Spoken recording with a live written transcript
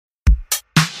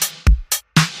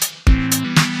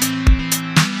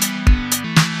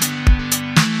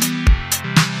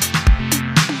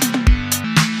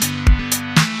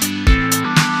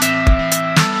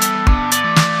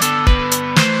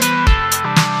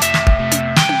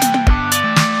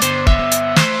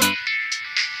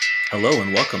Hello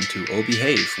and welcome to O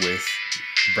Behave with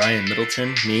Brian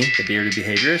Middleton, me, the bearded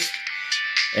behaviorist.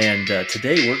 And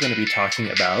today we're going to be talking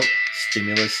about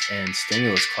stimulus and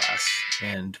stimulus class.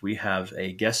 And we have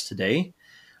a guest today,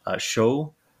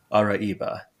 Sho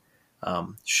Araiba.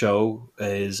 Sho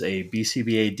is a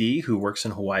BCBAD who works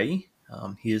in Hawaii.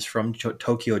 He is from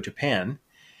Tokyo, Japan.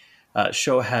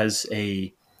 Sho has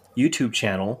a YouTube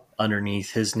channel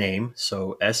underneath his name,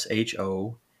 so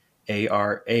ShoAraiba.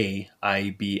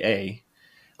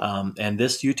 And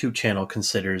this YouTube channel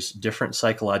considers different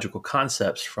psychological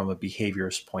concepts from a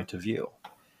behaviorist point of view.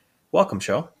 Welcome,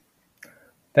 Sho.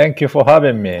 Thank you for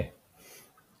having me.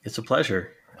 It's a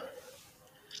pleasure.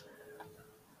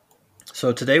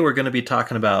 So today we're going to be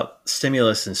talking about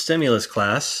stimulus and stimulus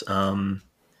class.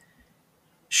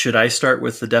 Should I start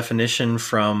with the definition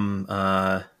from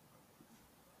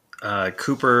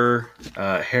Cooper,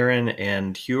 Heron,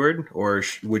 and Heward, or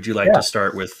would you like Yeah, to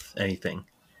start with anything?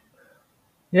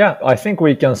 yeah. I think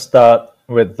we can start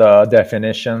with the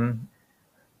definition,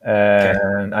 Okay.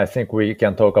 and I think we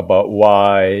can talk about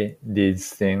why these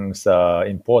things are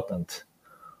important.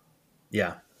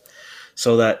 Yeah.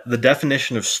 So that the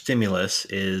definition of stimulus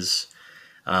is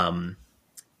um,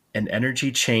 an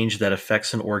energy change that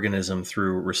affects an organism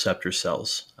through receptor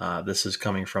cells. This is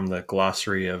coming from the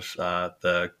glossary of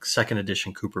the second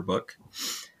edition Cooper book.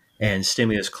 And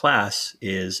stimulus class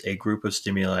is a group of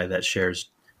stimuli that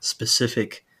shares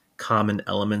specific common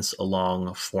elements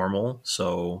along formal.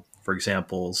 So, for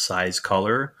example, size,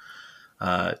 color,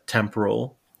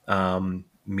 temporal,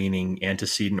 meaning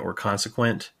antecedent or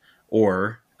consequent,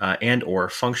 or and or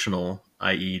functional,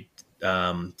 i.e.,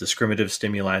 discriminative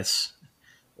stimulus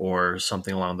or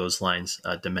something along those lines,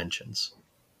 dimensions.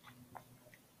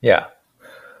 Yeah,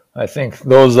 I think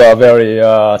those are very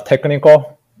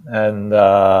technical, and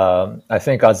I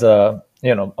think as a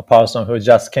person who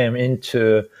just came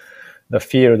into the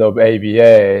field of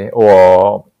ABA,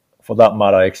 or for that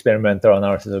matter, experimental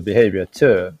analysis of behavior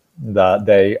too, that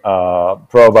they are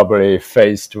probably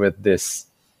faced with this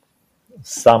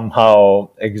somehow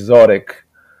exotic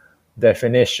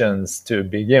definitions to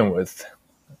begin with.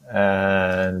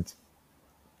 And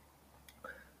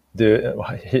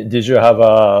did you have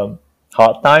a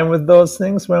hard time with those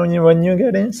things when you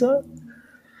get inside?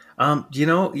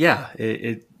 Yeah,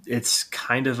 it's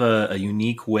kind of a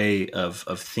unique way of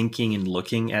thinking and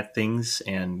looking at things,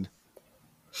 and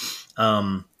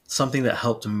something that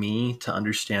helped me to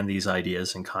understand these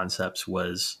ideas and concepts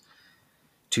was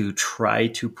to try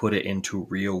to put it into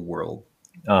real world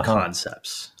Uh huh.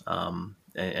 concepts,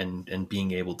 and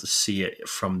being able to see it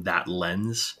from that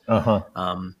lens. Uh huh.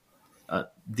 Um,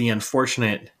 the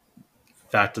unfortunate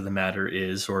fact of the matter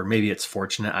is, or maybe it's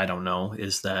fortunate, I don't know,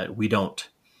 is that we don't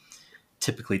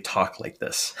typically talk like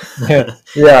this.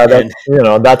 Yeah,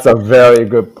 And that's a very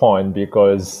good point,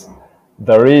 because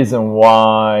the reason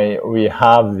why we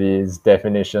have these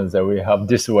definitions and we have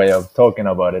this way of talking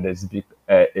about it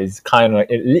is kind of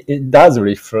it does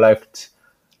reflect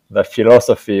the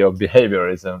philosophy of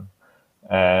behaviorism.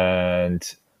 And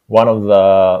one of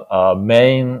the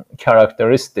main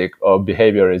characteristic of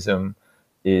behaviorism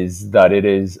is that it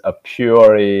is a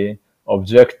purely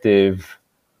objective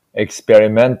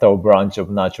experimental branch of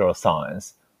natural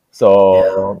science. yeah,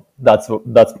 So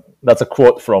that's a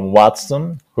quote from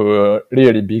Watson, who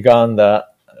really began the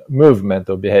movement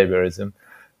of behaviorism.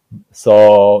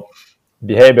 So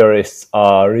behaviorists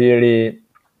are really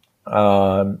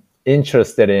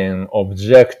interested in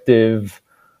objective,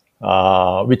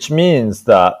 which means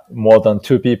that more than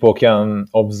two people can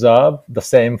observe the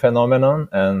same phenomenon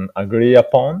and agree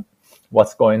upon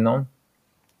what's going on,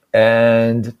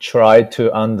 and try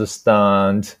to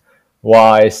understand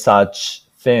why such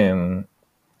thing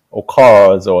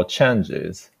occurs or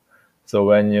changes. So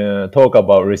when you talk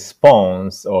about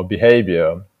response or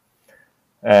behavior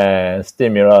and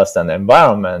stimulus and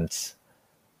environment,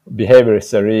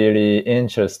 behaviorists are really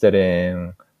interested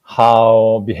in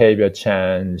how behavior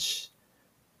change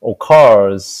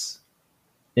occurs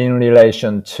in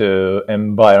relation to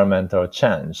environmental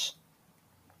change.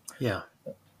 yeah,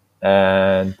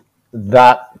 And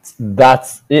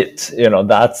that's it,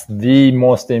 that's the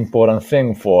most important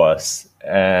thing for us.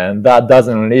 And that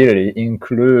doesn't really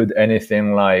include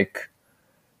anything like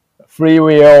free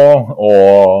will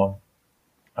or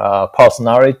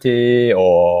personality,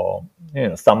 or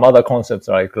some other concepts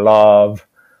like love.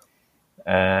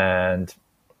 And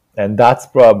and that's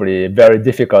probably very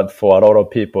difficult for a lot of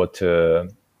people to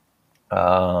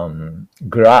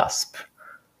grasp.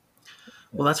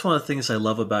 well, that's one of the things I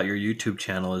love about your YouTube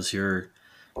channel is you're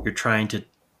trying to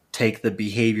take the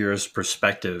behaviorist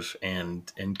perspective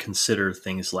and consider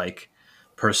things like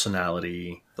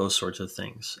personality, those sorts of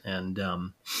things. And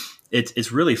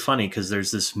it's really funny because there's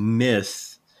this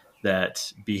myth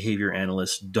that behavior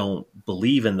analysts don't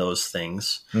believe in those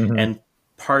things, Mm-hmm. and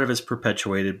part of it's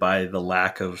perpetuated by the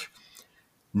lack of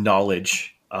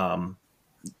knowledge. I'm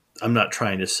not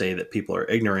trying to say that people are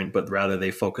ignorant, but rather they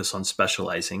focus on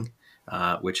specializing,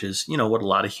 which is what a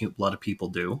lot of people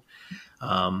do.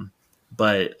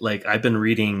 But like I've been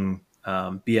reading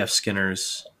B.F.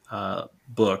 Skinner's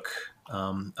book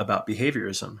about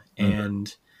behaviorism, Mm-hmm.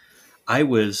 and I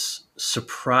was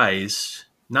surprised,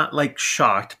 not like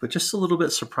shocked, but just a little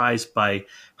bit surprised by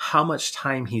how much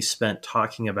time he spent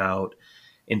talking about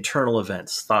internal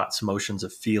events, thoughts, emotions,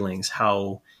 of feelings,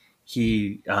 how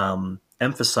he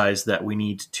emphasized that we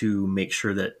need to make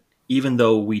sure that even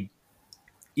though we're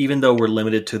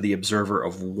limited to the observer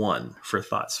of one for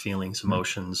thoughts, feelings,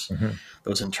 emotions, Mm-hmm.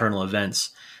 those internal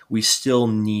events, we still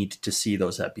need to see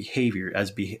those as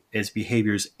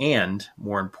behaviors, and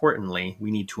more importantly,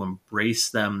 we need to embrace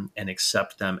them and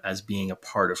accept them as being a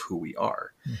part of who we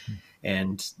are. Mm-hmm.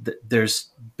 And there's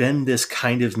been this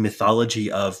kind of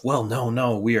mythology of, well,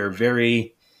 no, we are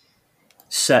very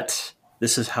set.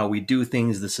 This is how we do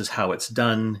things. This is how it's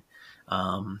done.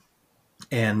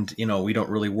 And we don't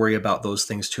really worry about those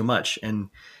things too much.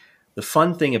 And the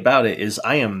fun thing about it is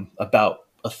I am about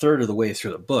a third of the way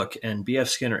through the book, and B.F.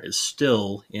 Skinner is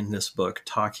still in this book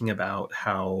talking about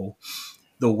how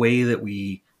the way that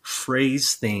we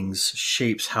phrase things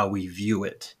shapes how we view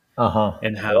it, Uh-huh.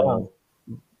 and Yeah. how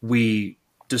we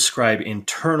describe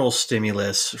internal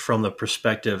stimulus from the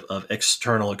perspective of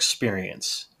external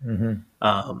experience.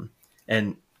 Mm-hmm.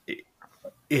 And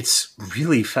it's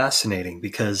really fascinating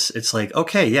because it's like,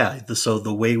 okay, yeah, so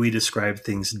the way we describe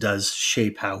things does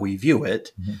shape how we view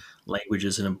it. Mm-hmm. Language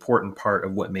is an important part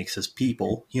of what makes us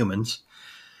people, humans,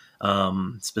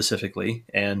 specifically.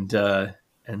 And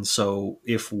so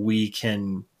if we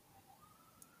can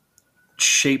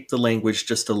shape the language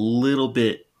just a little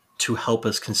bit to help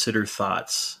us consider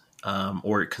thoughts,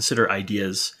 or consider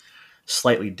ideas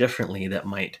slightly differently, that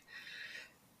might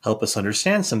help us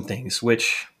understand some things,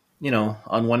 which,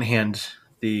 on one hand,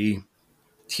 the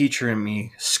teacher in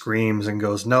me screams and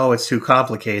goes, no, it's too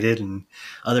complicated. And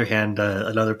other hand,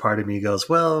 another part of me goes,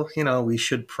 well, we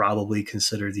should probably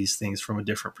consider these things from a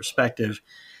different perspective.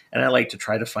 And I like to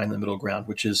try to find the middle ground,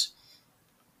 which is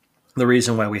the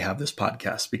reason why we have this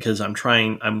podcast, because I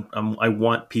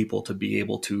want people to be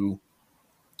able to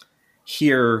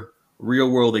hear real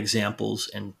world examples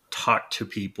and talk to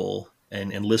people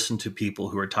and listen to people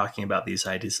who are talking about these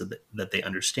ideas that they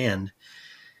understand,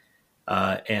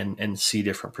 and see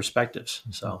different perspectives.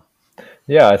 So,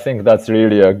 Yeah, I think that's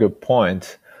really a good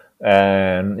point.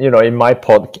 And in my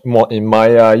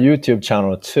YouTube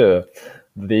channel too,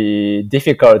 the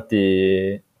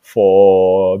difficulty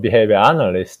for behavior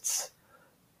analysts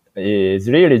is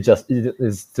really just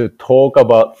is to talk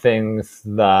about things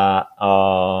that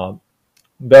are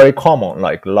very common,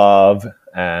 like love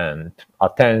and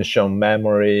attention,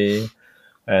 memory,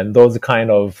 and those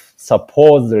kind of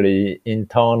supposedly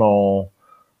internal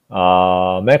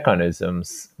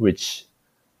mechanisms, which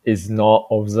is not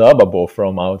observable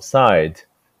from outside.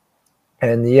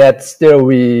 And yet still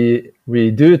we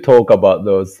do talk about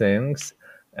those things.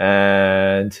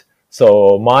 And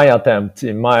so my attempt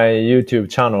in my YouTube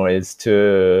channel is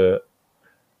to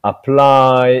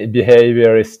apply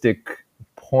behavioristic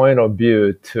point of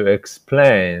view to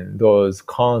explain those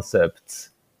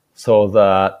concepts, so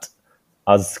that,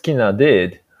 as Skinner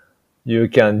did, you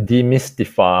can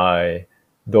demystify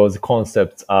those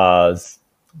concepts as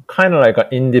kind of like an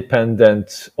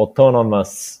independent,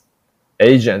 autonomous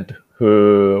agent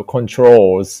who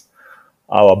controls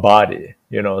our body.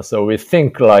 So we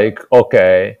think like,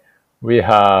 okay, we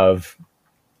have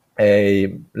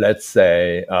a, let's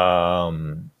say,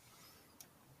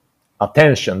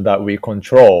 attention that we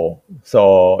control.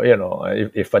 So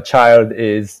if a child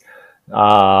is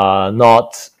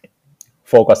not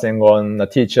focusing on the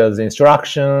teacher's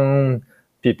instruction,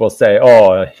 people say,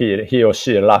 oh, he or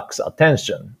she lacks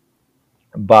attention.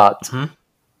 But mm-hmm.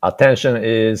 attention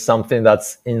is something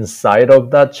that's inside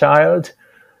of that child,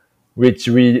 which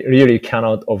we really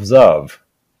cannot observe,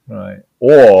 right?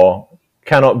 Or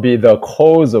cannot be the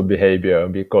cause of behavior,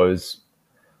 because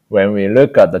when we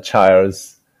look at the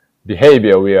child's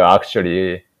behavior, we are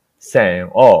actually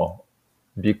saying, oh,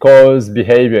 because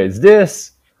behavior is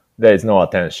this, there is no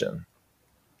attention.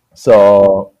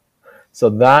 So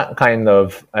that kind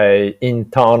of a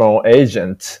internal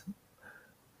agent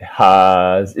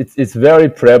it's very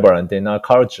prevalent in our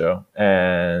culture,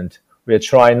 and we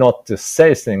try not to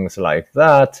say things like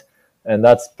that, and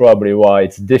that's probably why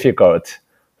it's difficult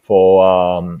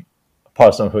for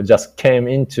person who just came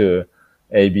into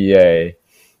ABA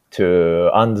to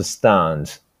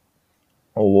understand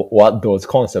what those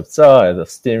concepts are, the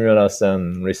stimulus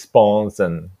and response,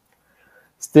 and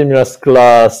stimulus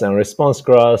class and response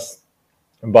class.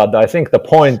 But I think the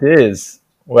point is,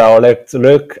 well, let's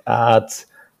look at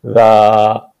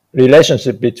the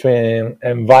relationship between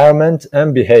environment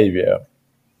and behavior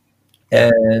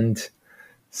and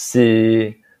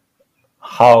see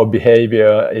how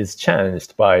behavior is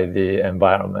changed by the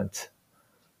environment.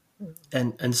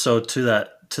 And so to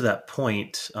that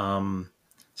point,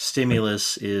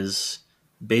 stimulus is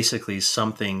basically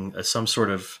some sort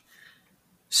of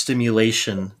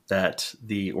stimulation that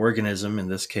the organism, in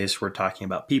this case we're talking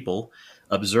about people,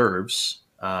 observes,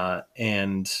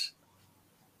 and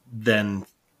then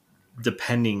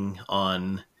depending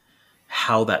on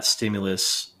how that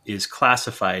stimulus is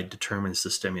classified determines the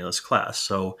stimulus class.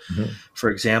 So, for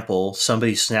example,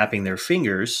 somebody snapping their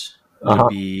fingers would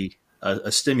be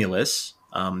a stimulus.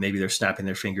 Maybe they're snapping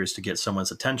their fingers to get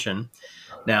someone's attention.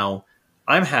 Now,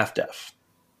 I'm half deaf.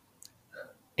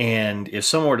 And if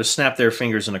someone were to snap their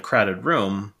fingers in a crowded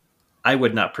room, I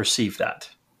would not perceive that.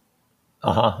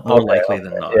 More likely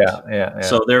than not. Yeah.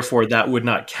 So therefore, that would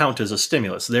not count as a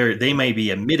stimulus. They may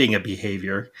be emitting a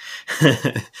behavior,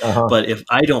 but if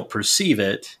I don't perceive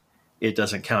it, it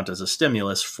doesn't count as a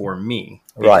stimulus for me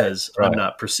because I'm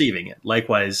not perceiving it.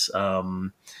 Likewise,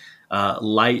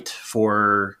 light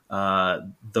for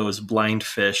those blind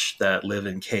fish that live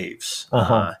in caves.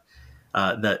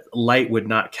 That light would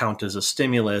not count as a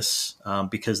stimulus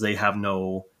because they have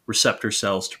no receptor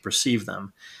cells to perceive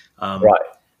them.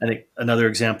 I think another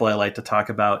example I like to talk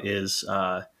about is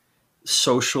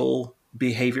social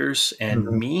behaviors and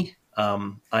me.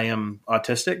 I am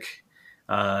autistic,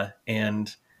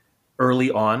 and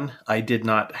early on, I did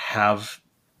not have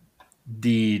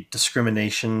the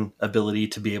discrimination ability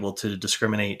to be able to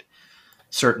discriminate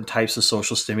certain types of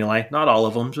social stimuli, not all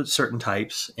of them, but certain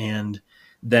types. And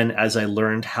then as I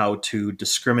learned how to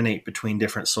discriminate between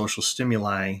different social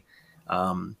stimuli,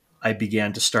 I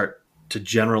began to start to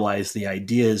generalize the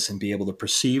ideas and be able to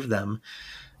perceive them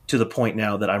to the point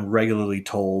now that I'm regularly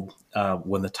told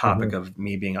when the topic of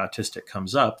me being autistic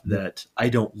comes up that I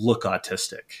don't look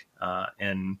autistic.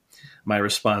 And my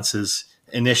response is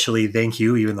initially, thank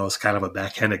you, even though it's kind of a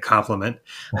backhanded compliment.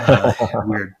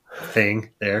 Weird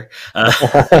thing there. But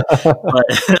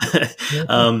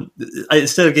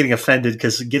instead of getting offended,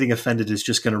 because getting offended is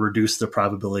just going to reduce the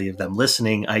probability of them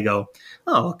listening, I go,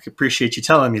 oh, appreciate you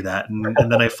telling me that. And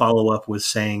then I follow up with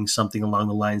saying something along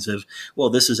the lines of, well,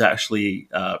 this is actually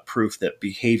proof that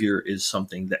behavior is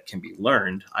something that can be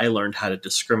learned. I learned how to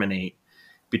discriminate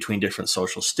between different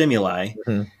social stimuli.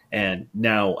 And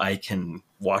now I can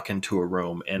walk into a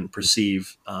room and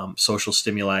perceive social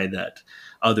stimuli that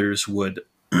others would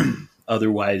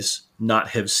otherwise not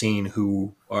have seen,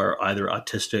 who are either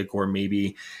autistic or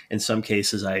maybe in some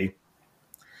cases I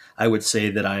would say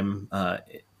that I'm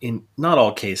in not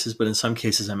all cases, but in some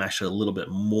cases I'm actually a little bit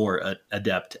more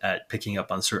adept at picking up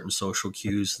on certain social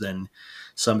cues than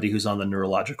somebody who's on the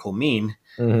neurological mean,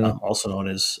 also known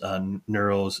as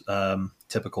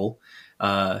neurotypical,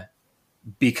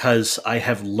 because I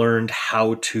have learned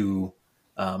how to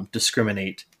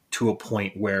discriminate to a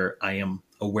point where I am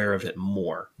aware of it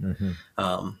more.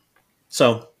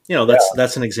 So,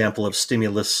 that's an example of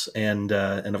stimulus, and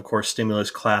of course,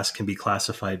 stimulus class can be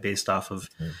classified based off of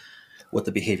what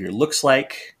the behavior looks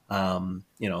like, or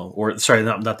sorry,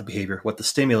 not the behavior, what the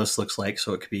stimulus looks like.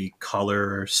 So it could be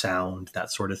color, sound,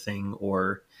 that sort of thing,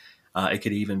 or it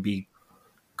could even be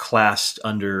classed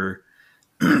under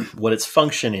what its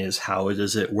function is,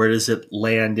 where does it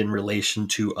land in relation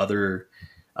to other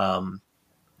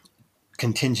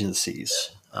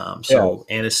contingencies.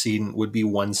 Antecedent would be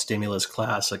one stimulus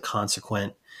class, a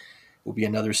consequent would be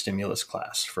another stimulus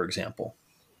class, for example.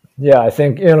 Yeah, I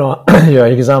think, your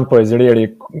example is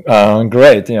really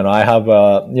great. I have,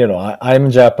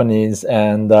 I'm Japanese,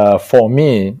 and for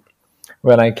me,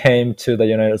 when I came to the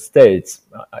United States,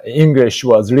 English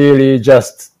was really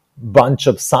just bunch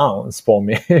of sounds for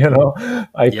me.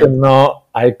 I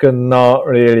could not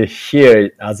really hear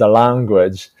it as a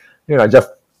language.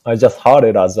 I just heard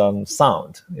it as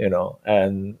sound.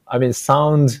 And I mean,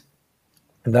 sound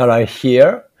that I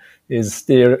hear is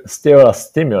still a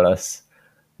stimulus,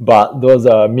 but those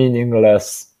are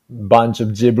meaningless bunch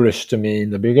of gibberish to me in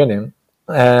the beginning.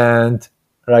 And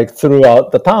like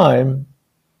throughout the time,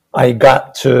 I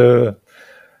got to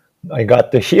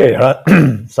hear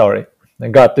sorry, I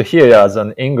got to hear as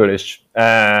an English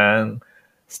and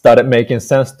started making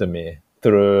sense to me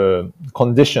through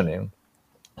conditioning.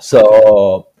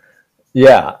 So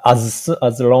Yeah, as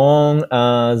long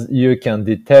as you can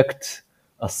detect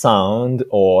a sound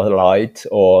or light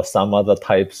or some other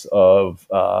types of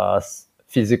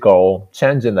physical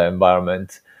change in the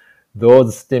environment,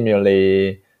 those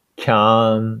stimuli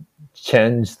can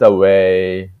change the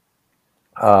way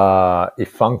it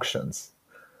functions.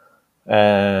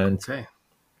 And Okay.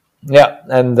 yeah,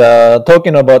 and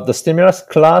talking about the stimulus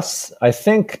class, I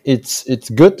think it's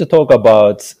good to talk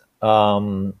about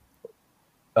um,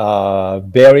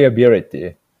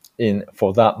 variability in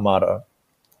for that matter,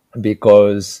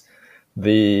 because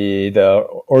the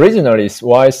originally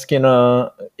why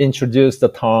Skinner introduced the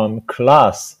term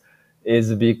class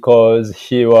is because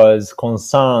he was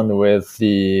concerned with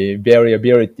the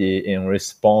variability in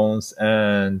response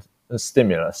and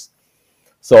stimulus.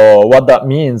 So what that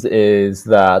means is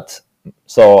that,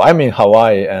 so I'm in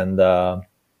Hawaii, and a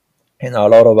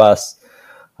lot of us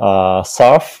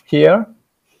surf here.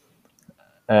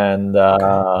 And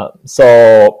Okay.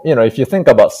 so, if you think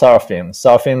about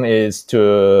surfing is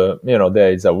to,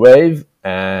 there is a wave,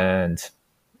 and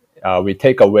we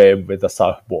take a wave with a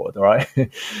surfboard, right?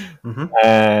 Hmm.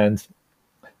 And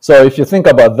so if you think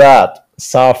about that,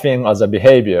 surfing as a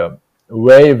behavior,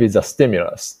 wave is a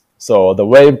stimulus. So the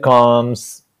wave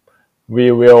comes,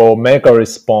 we will make a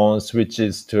response, which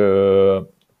is to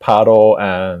paddle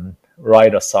and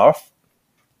ride a surf.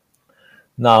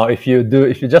 Now, if you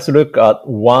just look at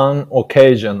one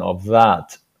occasion of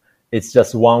that, it's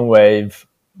just one wave,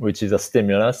 which is a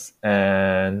stimulus,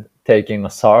 and taking a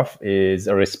surf is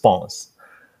a response.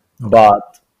 Okay.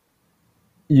 But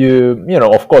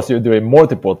of course, you do it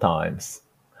multiple times,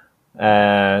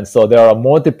 and so there are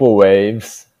multiple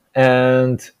waves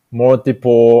and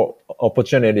multiple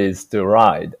opportunities to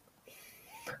ride.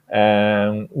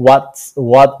 And what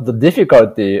the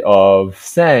difficulty of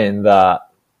saying that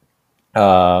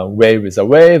wave is a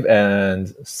wave and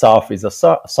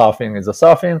surfing is a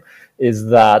surfing is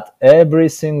that every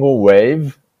single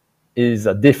wave is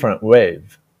a different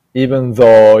wave, even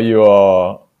though you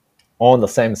are on the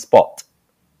same spot.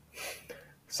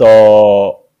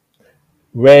 So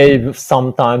wave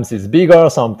sometimes is bigger,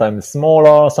 sometimes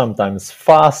smaller, sometimes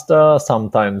faster,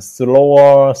 sometimes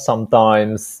slower,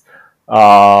 sometimes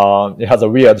it has a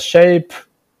weird shape.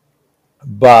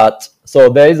 But so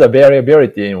there is a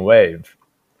variability in wave.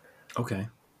 Okay.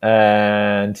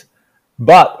 And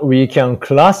but we can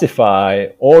classify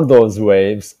all those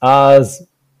waves as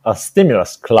a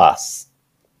stimulus class.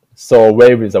 So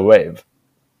wave is a wave.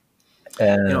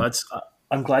 You know, And it's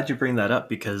I'm glad you bring that up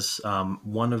because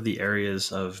one of the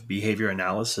areas of behavior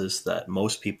analysis that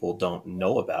most people don't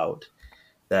know about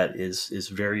that is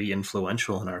very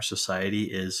influential in our society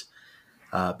is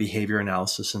behavior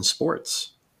analysis in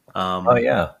sports. oh Um,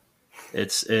 yeah,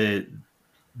 it's it,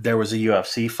 there was a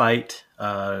UFC fight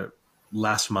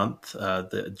last month,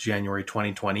 the January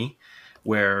 2020,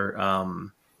 where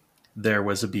there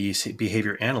was a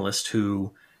behavior analyst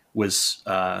who was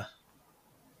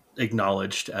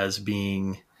acknowledged as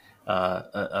being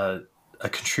a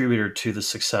contributor to the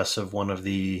success of one of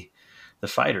the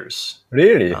fighters.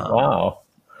 really? Um, Wow.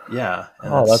 yeah,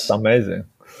 and Oh, that's amazing.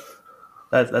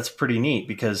 that's pretty neat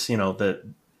because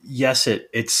that yes,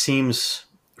 it seems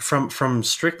from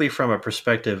strictly from a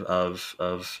perspective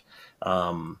of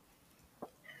um,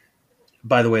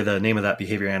 by the way, the name of that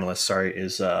behavior analyst, sorry,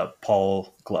 is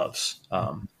Paul Gloves.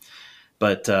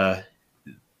 But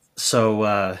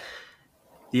so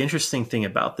the interesting thing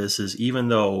about this is even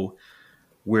though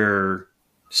we're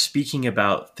speaking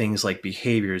about things like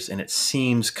behaviors and it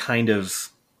seems kind of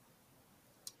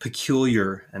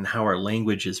peculiar and how our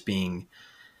language is being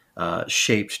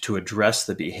shaped to address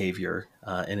the behavior,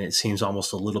 and it seems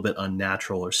almost a little bit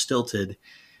unnatural or stilted.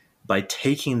 By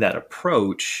taking that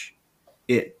approach,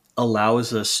 it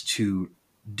allows us to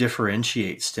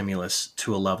differentiate stimulus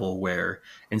to a level where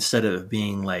instead of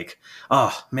being like,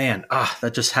 oh man,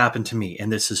 that just happened to me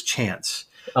and this is chance,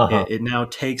 Uh-huh. it now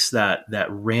takes that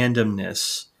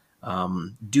randomness,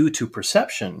 due to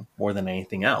perception more than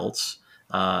anything else,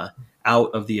 uh,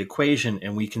 out of the equation,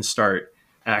 and we can start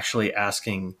actually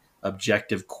asking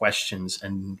objective questions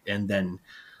and then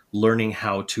learning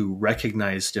how to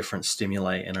recognize different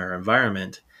stimuli in our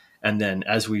environment. And then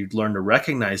as we learn to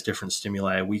recognize different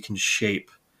stimuli, we can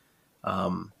shape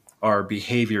um, our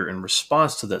behavior in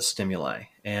response to that stimuli.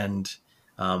 And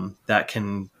that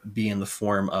can be in the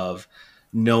form of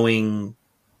knowing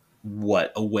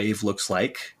what a wave looks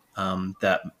like,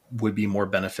 that would be more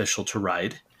beneficial to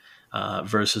ride,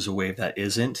 versus a wave that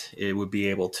isn't. It would be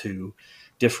able to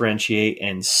differentiate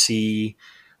and see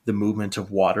the movement of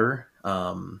water.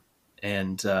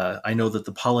 And I know that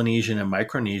the Polynesian and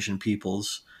Micronesian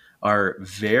peoples are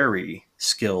very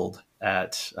skilled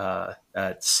at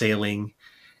sailing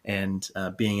and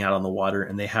being out on the water,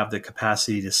 and they have the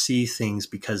capacity to see things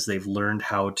because they've learned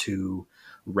how to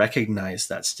recognize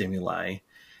that stimuli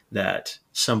that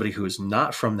somebody who is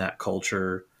not from that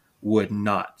culture would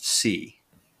not see.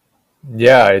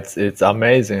 Yeah, it's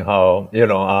amazing how,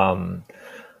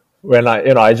 when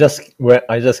I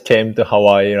just came to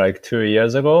Hawaii like 2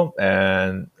 years ago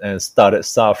and started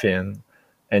surfing,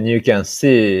 and you can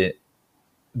see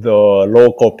the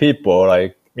local people,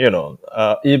 like,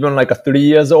 even like a 3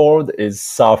 years old is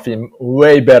surfing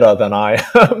way better than I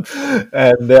am.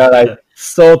 And they're like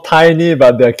so tiny,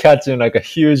 but they're catching like a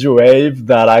huge wave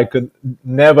that I could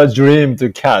never dream to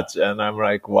catch. And I'm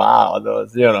like, wow,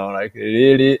 those, like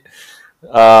really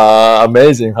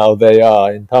amazing how they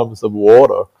are in terms of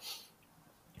water.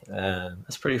 And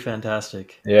That's pretty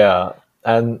fantastic. yeah,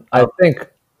 and I think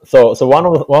so. So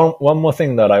one more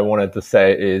thing that I wanted to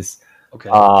say is, Okay.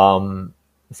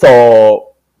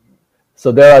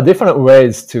 So there are different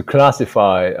ways to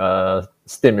classify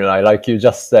stimuli, like you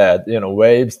just said.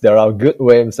 Waves. There are good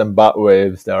waves and bad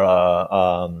waves. There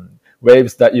are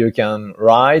waves that you can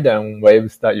ride and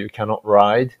waves that you cannot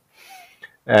ride.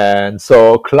 And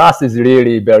so class is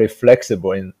really very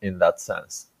flexible in that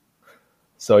sense.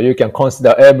 So you can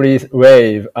consider every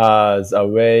wave as a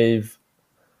wave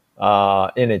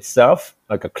in itself,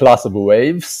 like a class of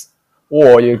waves,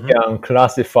 or you can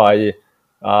classify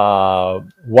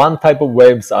one type of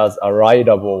waves as a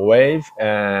rideable wave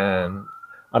and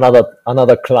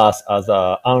another class as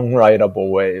a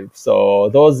unrideable wave. So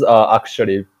those are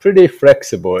actually pretty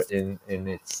flexible in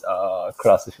its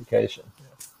classification.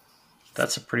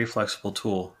 That's a pretty flexible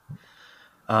tool.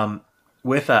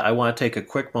 With that, I want to take a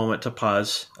quick moment to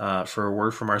pause for a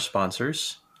word from our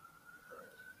sponsors.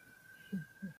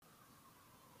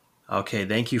 Okay,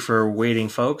 thank you for waiting,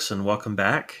 folks, and welcome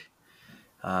back.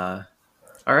 All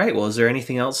right, well, is there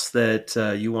anything else that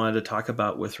you wanted to talk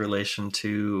about with relation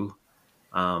to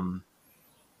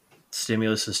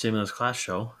Stimulus and Stimulus Class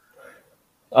Show?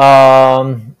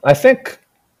 I think,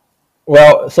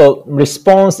 well, so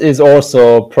response is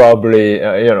also probably,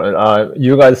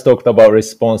 you guys talked about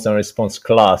response and response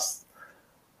class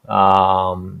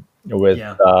with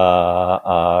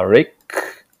Rick.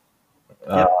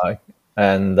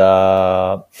 And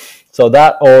so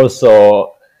that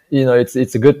also,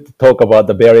 it's good to talk about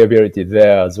the variability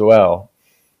there as well,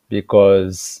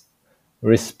 because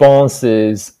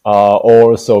responses are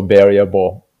also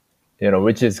variable,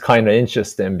 which is kind of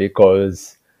interesting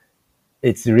because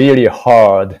it's really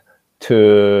hard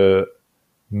to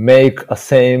make a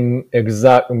same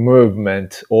exact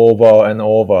movement over and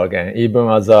over again, even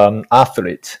as an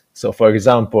athlete. So for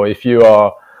example, if you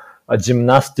are a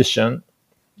gymnastician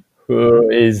who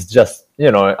is just,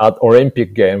 at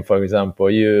Olympic game, for example,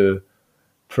 you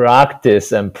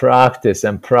practice and practice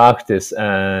and practice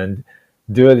and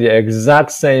do the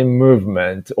exact same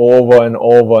movement over and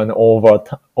over and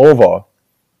over.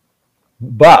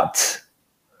 But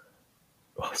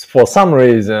for some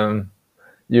reason,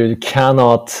 you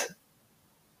cannot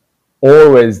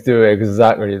always do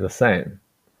exactly the same.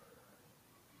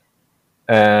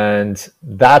 And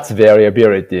that's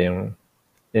variability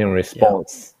in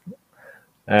response.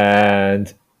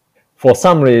 And for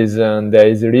some reason, there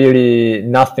is really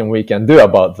nothing we can do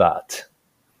about that.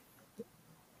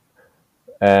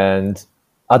 And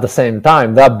at the same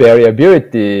time, that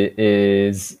variability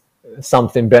is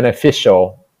something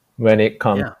beneficial when it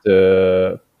comes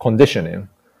to conditioning.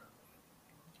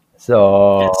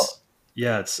 So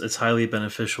it's highly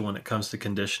beneficial when it comes to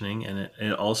conditioning, and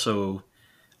it also,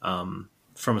 from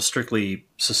a strictly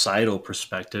societal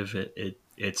perspective,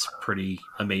 it's pretty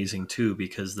amazing too,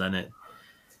 because then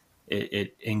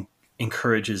it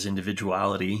encourages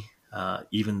individuality,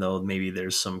 even though maybe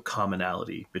there's some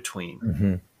commonality between.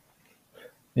 Mm-hmm.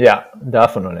 Yeah,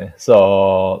 definitely.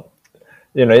 So,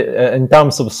 in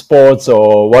terms of sports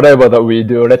or whatever that we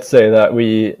do, let's say that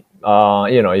we,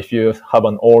 if you have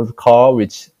an old car,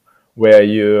 where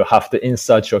you have to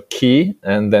insert your key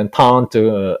and then turn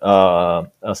to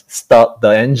start the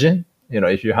engine,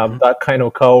 if you have that kind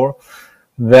of car,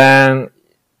 then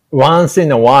once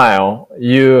in a while,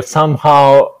 you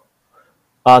somehow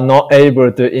are not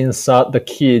able to insert the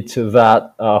key to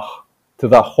that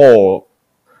hole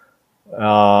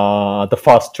the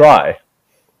first try.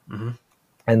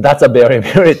 And that's a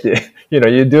variability.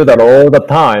 You do that all the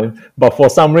time, but for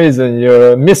some reason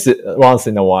you miss it once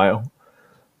in a while,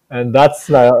 and that's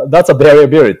a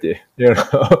variability. You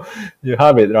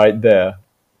have it right there.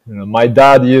 My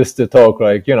dad used to talk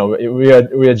like, we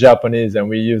are Japanese and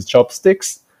we use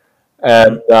chopsticks,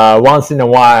 and once in a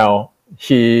while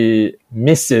he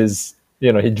misses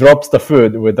he drops the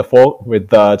food with the fork, with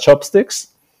the chopsticks,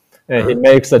 and he Uh-huh.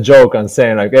 makes a joke and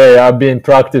saying like, "Hey, I've been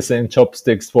practicing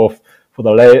chopsticks for for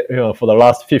the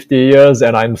last 50 years,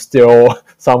 and I'm still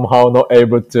somehow not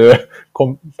able to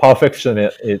perfection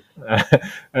it."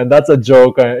 And that's a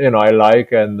joke I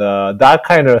like, and that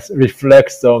kind of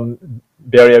reflects on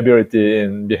variability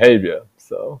in behavior.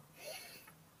 So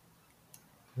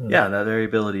Yeah, that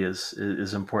variability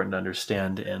is important to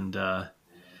understand, and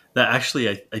that actually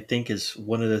I think is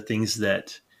one of the things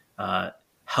that uh,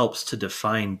 helps to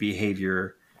define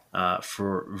behavior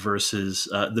for versus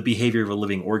the behavior of a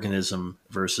living organism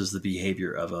versus the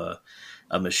behavior of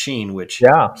a machine, which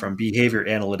yeah. from behavior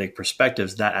analytic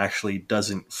perspectives, that actually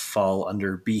doesn't fall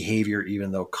under behavior,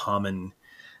 even though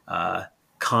uh,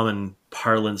 common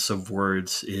parlance of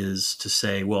words is to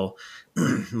say, well,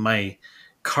 my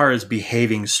car is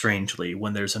behaving strangely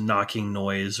when there's a knocking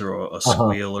noise or a Uh-huh.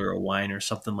 squeal or a whine or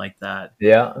something like that.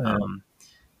 Yeah. Um,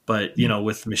 but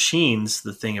with machines,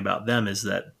 the thing about them is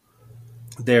that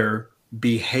they're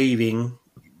behaving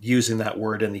using that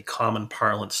word in the common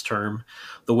parlance term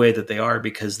the way that they are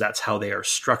because that's how they are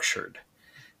structured.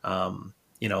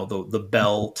 The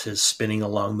belt is spinning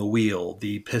along the wheel,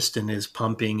 the piston is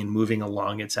pumping and moving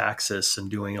along its axis and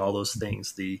doing all those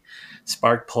things. The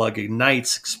spark plug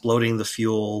ignites, exploding the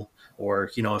fuel, or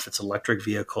if it's electric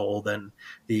vehicle, then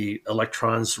the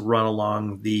electrons run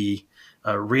along the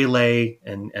relay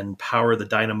and power the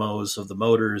dynamos of the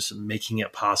motors, making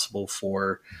it possible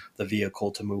for the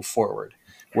vehicle to move forward.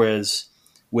 Whereas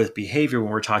with behavior,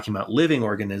 when we're talking about living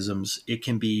organisms, it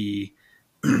can be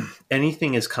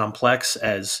anything as complex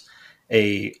as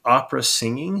a opera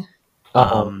singing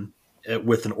Uh-huh. um,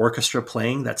 with an orchestra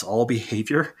playing. That's all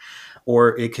behavior,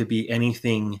 or it could be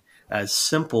anything as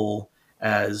simple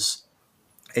as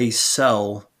a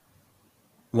cell.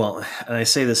 Well, and I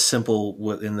say this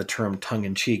simple in the term tongue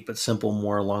in cheek, but simple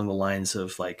more along the lines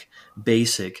of like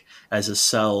basic as a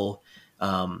cell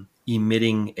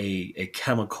emitting a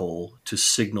chemical to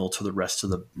signal to the rest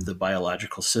of the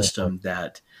biological system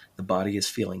that the body is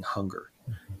feeling hunger.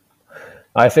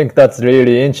 I think that's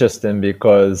really interesting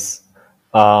because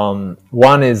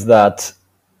one is that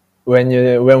when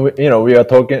we are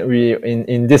talking, we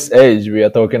in this age we are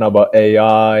talking about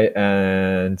AI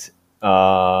and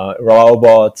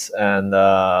robots, and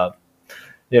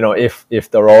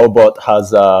if the robot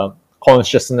has a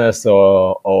consciousness,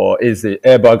 or is it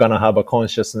ever gonna have a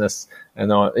consciousness,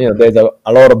 and Mm-hmm. there's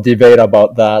a lot of debate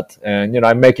about that, and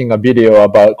I'm making a video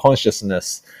about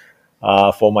consciousness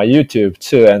for my YouTube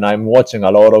too, and I'm watching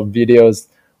a lot of videos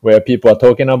where people are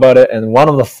talking about it. And one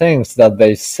of the things that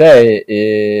they say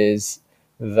is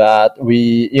that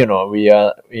we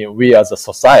as a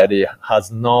society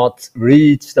has not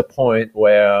reached the point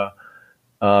where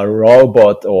a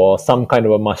robot or some kind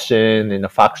of a machine in a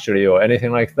factory or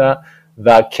anything like that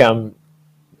that can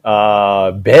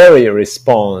vary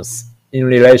response in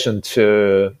relation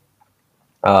to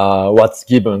what's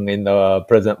given in the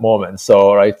present moment.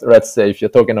 So, right, let's say if you're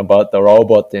talking about the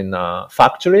robot in a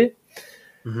factory,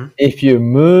 Mm-hmm. if you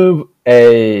move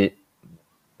a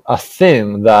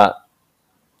thing that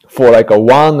for like a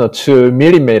 1 or 2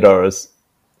 millimeters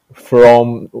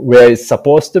from where it's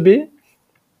supposed to be,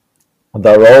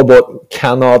 the robot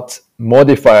cannot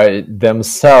modify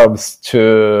themselves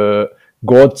to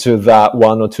go to that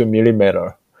 1 or 2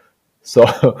 millimeter. So,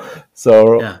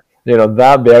 so Yeah.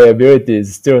 that variability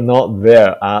is still not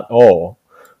there at all.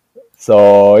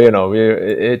 So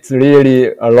it's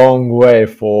really a long way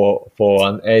for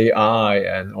an AI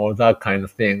and all that kind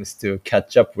of things to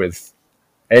catch up with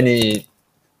any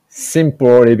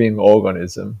simple living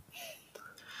organism.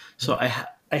 So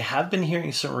I have been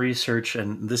hearing some research,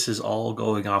 and this is all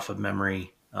going off of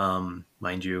memory,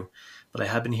 mind you, but I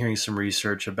have been hearing some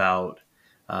research about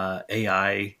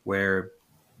AI where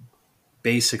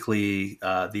basically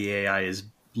the AI is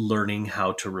learning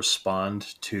how to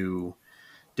respond to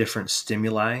different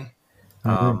stimuli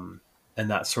Mm-hmm. and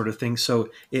that sort of thing. So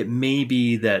it may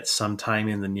be that sometime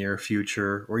in the near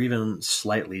future, or even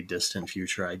slightly distant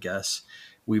future, I guess,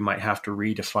 we might have to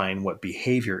redefine what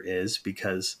behavior is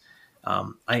because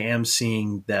I am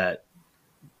seeing that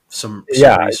some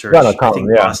Yeah, it's gonna research. I come.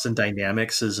 think Yeah, Boston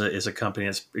Dynamics is a company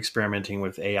that's experimenting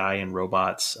with AI and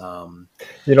robots.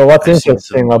 what's I've seen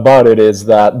interesting some. about it is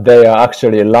that they are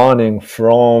actually learning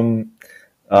from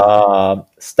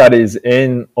studies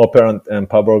in operant and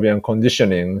Pavlovian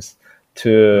conditionings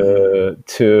Mhm.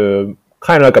 to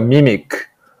kind of like a mimic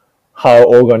how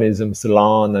organisms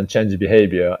learn and change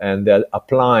behavior, and they're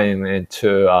applying it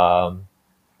to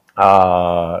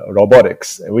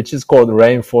robotics, which is called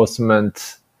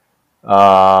reinforcement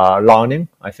learning.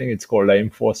 I think it's called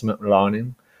reinforcement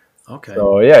learning. Okay.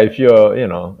 So yeah, if you're,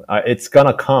 it's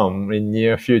gonna come in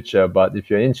near future. But if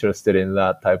you're interested in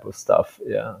that type of stuff,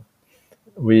 yeah,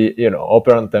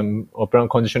 operant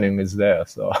conditioning is there.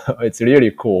 So it's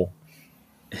really cool.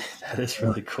 That is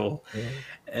really cool.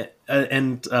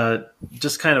 And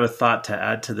just kind of a thought to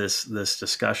add to this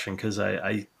discussion, because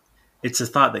I it's a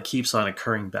thought that keeps on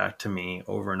occurring back to me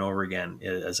over and over again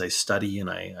as I study and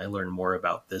I learn more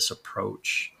about this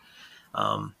approach.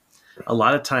 Um, a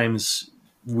lot of times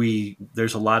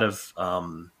there's a lot of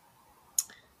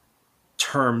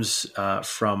terms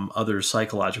from other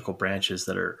psychological branches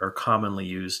that are commonly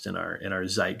used in our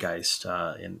zeitgeist,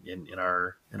 in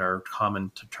our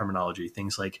common terminology,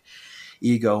 things like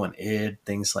ego and id,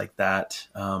 things like that,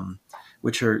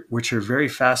 which are very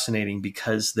fascinating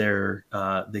because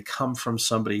they come from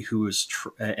somebody who is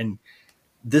and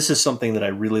this is something that I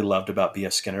really loved about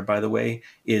B.F. Skinner, by the way,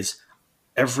 is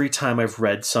every time I've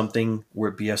read something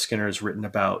where B.F. Skinner has written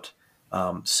about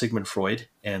Sigmund Freud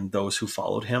and those who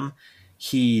followed him,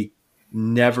 he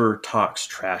never talks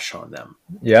trash on them.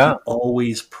 Yeah. He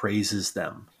always praises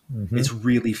them. Hmm. It's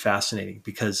really fascinating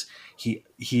because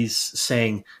he's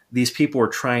saying these people are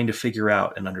trying to figure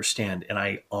out and understand, and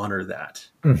I honor that.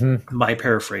 Hmm. My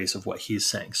paraphrase of what he's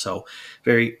saying. So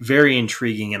very, very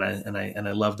intriguing, and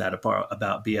I love that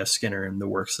about B.F. Skinner and the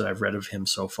works that I've read of him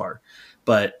so far.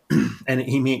 But and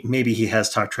maybe he has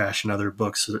talked trash in other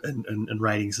books and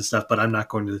writings and stuff, but I'm not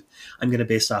going to. I'm going to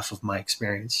base off of my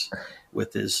experience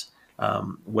with his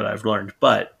what I've learned.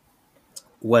 But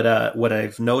what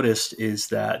I've noticed is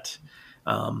that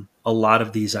a lot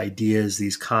of these ideas,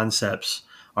 these concepts,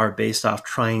 are based off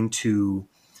trying to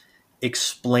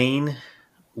explain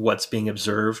what's being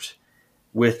observed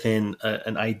within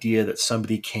an idea that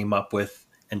somebody came up with,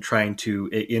 and trying to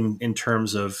in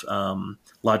terms of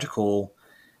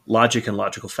logic and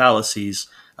logical fallacies,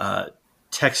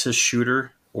 Texas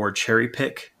shooter or cherry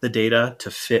pick the data to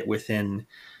fit within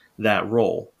that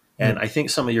role. And I think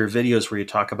some of your videos where you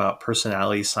talk about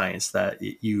personality science, that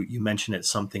you mention it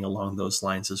something along those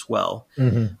lines as well,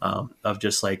 Hmm. of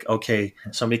just like, okay,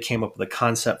 somebody came up with a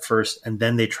concept first and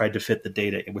then they tried to fit the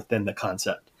data within the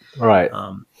concept. Right.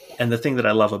 And the thing that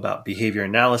I love about behavior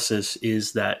analysis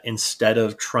is that instead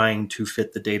of trying to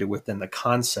fit the data within the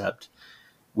concept,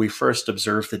 we first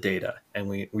observe the data and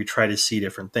we try to see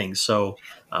different things. So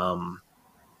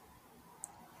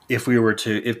if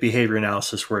behavior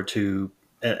analysis were to,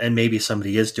 and maybe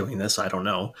somebody is doing this, I don't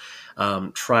know,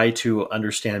 try to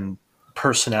understand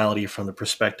personality from the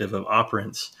perspective of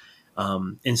operants,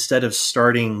 instead of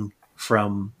starting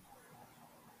from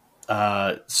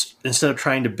instead of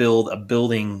trying to build a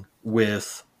building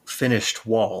with finished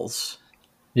walls,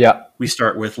 Yeah. we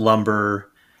start with lumber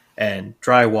and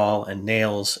drywall and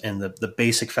nails and the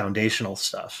basic foundational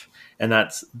stuff. And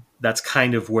that's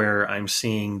kind of where I'm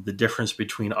seeing the difference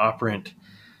between operant,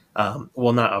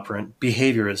 well, not operant,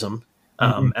 behaviorism,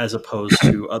 Hmm. as opposed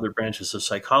to other branches of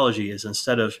psychology, is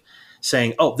instead of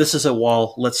saying, oh, this is a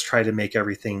wall, let's try to make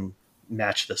everything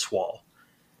match this wall.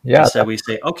 Yeah. Instead, we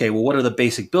say, okay, well, what are the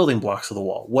basic building blocks of the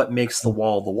wall? What makes the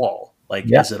wall the wall? Like,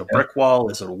 Yeah. is it a Yeah. brick wall?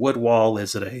 Is it a wood wall?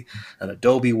 Is it an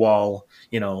adobe wall?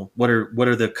 What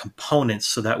are the components,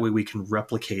 so that way we can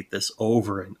replicate this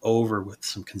over and over with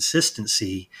some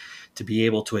consistency to be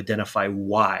able to identify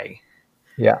why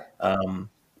Yeah.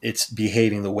 um, it's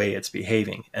behaving the way it's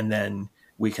behaving, and then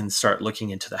we can start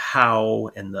looking into the how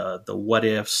and the what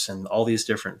ifs and all these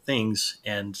different things.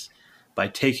 And by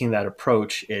taking that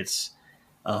approach,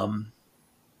 um,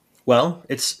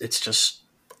 it's just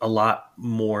a lot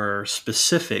more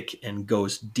specific and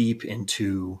goes deep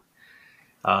into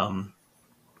um,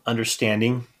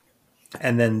 understanding,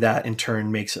 and then that in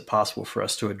turn makes it possible for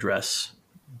us to address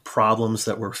problems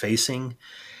that we're facing,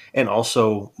 and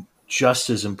also,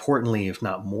 just as importantly, if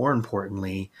not more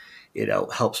importantly, it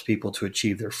helps people to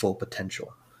achieve their full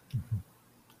potential.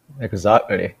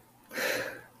 Exactly.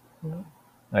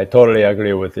 I totally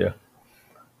agree with you.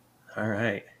 All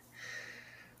right.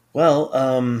 Well,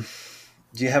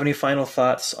 do you have any final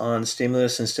thoughts on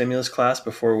stimulus and stimulus class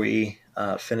before we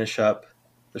finish up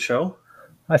the show?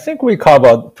 I think we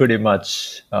covered pretty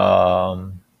much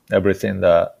everything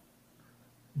that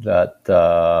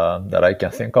I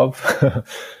can think of.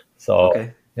 So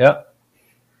Okay. yeah.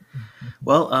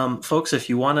 Well, folks, if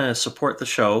you want to support the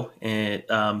show,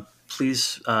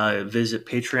 please visit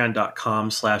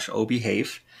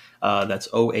patreon.com/obehave. That's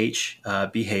OH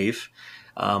behave.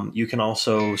 You can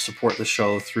also support the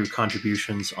show through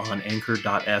contributions on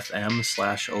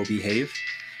anchor.fm/obehave.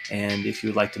 And if you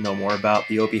would like to know more about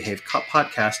the Obehave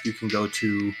podcast, you can go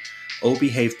to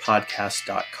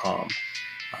obehavepodcast.com.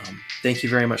 Thank you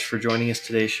very much for joining us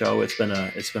today's show. It's been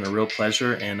a real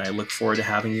pleasure, and I look forward to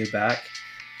having you back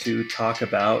to talk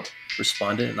about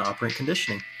respondent and operant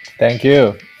conditioning. Thank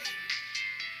you.